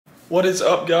What is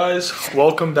up, guys?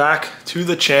 Welcome back to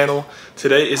the channel.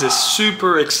 Today is a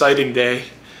super exciting day.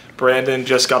 Brandon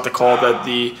just got the call that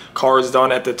the car is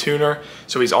done at the tuner,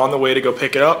 so he's on the way to go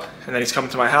pick it up, and then he's coming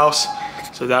to my house,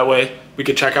 so that way we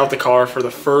could check out the car for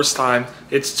the first time.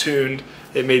 It's tuned.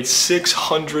 It made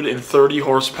 630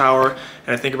 horsepower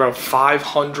and I think about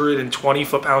 520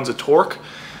 foot-pounds of torque.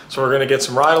 So we're gonna get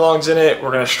some ride-alongs in it.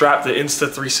 We're gonna strap the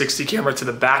Insta360 camera to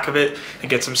the back of it and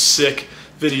get some sick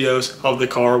videos of the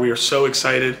car. We are so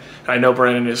excited, and I know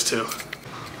Brandon is too.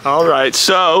 All right,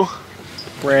 so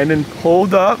Brandon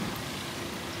pulled up.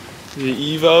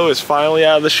 The Evo is finally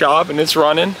out of the shop and it's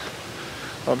running.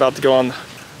 I'm about to go on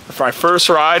my first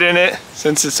ride in it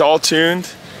since it's all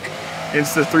tuned.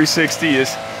 Insta360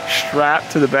 is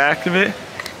strapped to the back of it.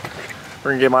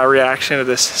 We're gonna get my reaction to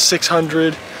this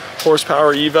 600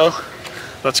 horsepower Evo.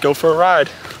 Let's go for a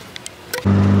ride.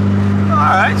 All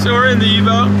right, so we're in the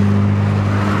Evo.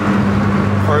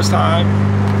 First time.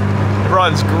 It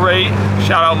runs great.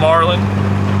 Shout out Marlin.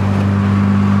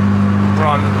 We're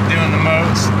on doing the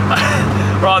modes.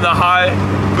 We're on the high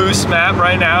boost map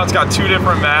right now. It's got two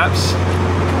different maps.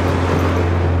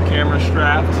 Camera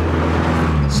strapped.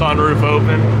 Sunroof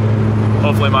open.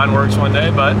 Hopefully mine works one day,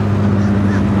 but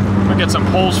we'll get some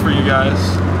pulls for you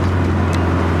guys.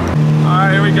 All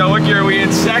right, here we go. What gear are we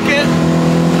in? Second?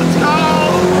 Let's go!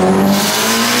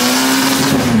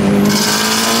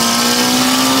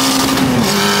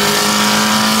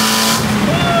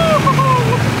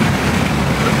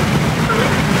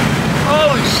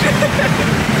 Holy shit!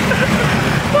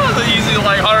 That was easy,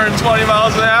 like 120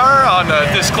 miles an hour on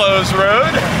a disclosed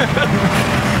road.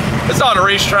 It's on a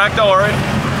racetrack, don't worry.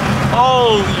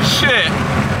 Holy shit!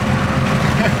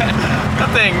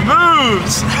 That thing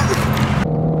moves!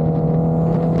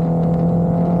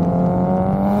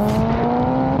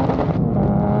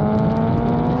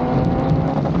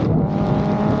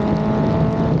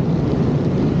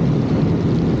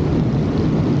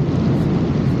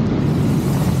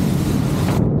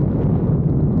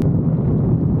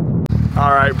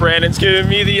 All right, Brandon's giving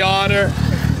me the honor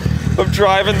of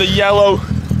driving the yellow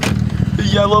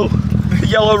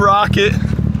rocket.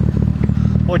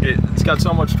 Look it's got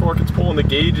so much torque, it's pulling the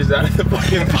gauges out of the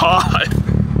fucking pod.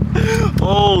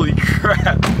 Holy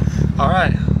crap. All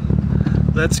right,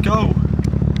 let's go.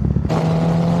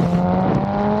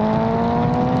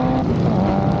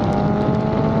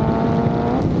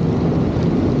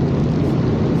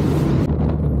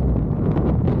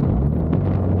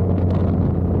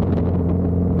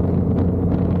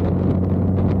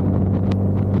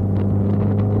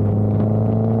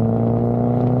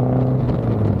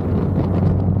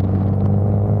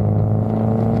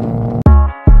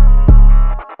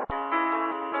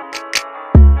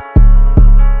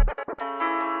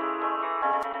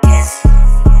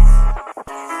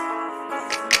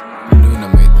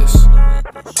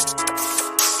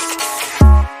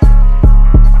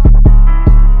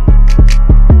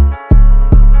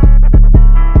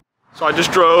 So I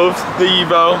just drove the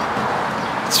Evo.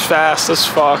 It's fast as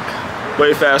fuck.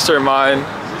 Way faster than mine.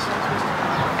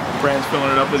 Brand's filling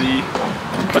it up with E.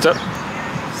 What's up?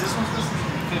 Is this one supposed to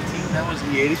be 15? That was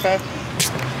the 85?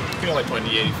 You can only put in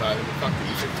the 85 and fuck the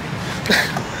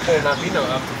E15. Better not be no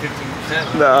up to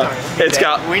 15%. No, it's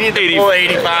got we need the full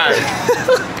 85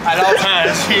 at all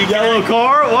times. Yellow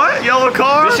car? What? Yellow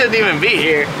car? We shouldn't even be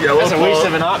here. That's a waste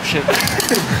of an option.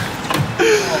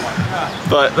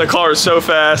 But the car is so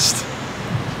fast.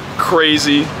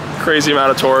 Crazy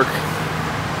amount of torque.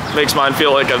 Makes mine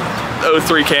feel like a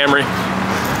 03 Camry.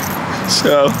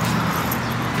 So,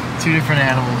 Two different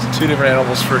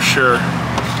animals for sure.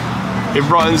 It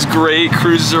runs great,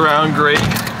 cruises around great.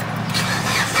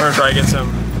 We're gonna try to get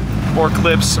some more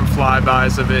clips, some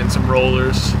flybys of it, and some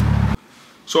rollers.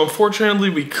 So unfortunately,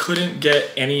 we couldn't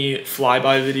get any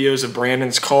flyby videos of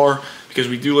Brandon's car because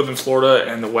we do live in Florida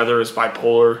and the weather is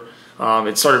bipolar.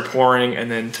 It started pouring, and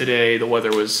then today the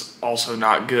weather was also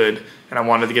not good, and I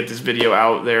wanted to get this video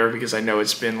out there because I know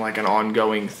it's been like an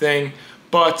ongoing thing.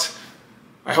 But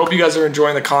I hope you guys are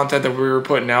enjoying the content that we were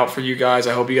putting out for you guys.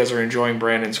 I hope you guys are enjoying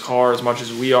Brandon's car as much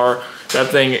as we are. That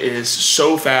thing is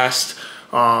so fast.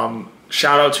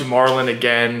 Shout out to Marlin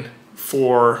again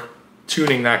for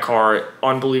tuning that car.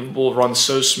 Unbelievable, runs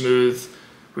so smooth.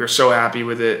 We are so happy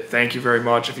with it. Thank you very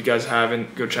much. If you guys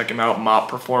haven't, go check him out, Mop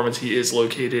Performance. He is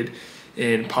located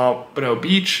in Pompano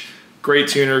Beach. Great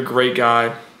tuner, great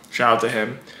guy. Shout out to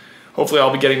him. Hopefully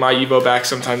I'll be getting my Evo back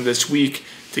sometime this week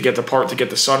to get the part to get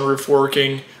the sunroof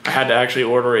working. I had to actually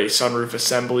order a sunroof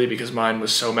assembly because mine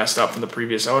was so messed up from the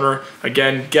previous owner.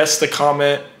 Again, guess the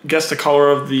color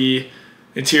of the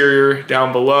interior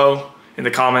down below in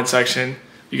the comment section.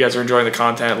 you guys are enjoying the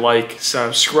content, like,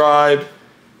 subscribe.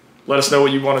 Let us know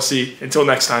what you want to see. Until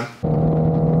next time.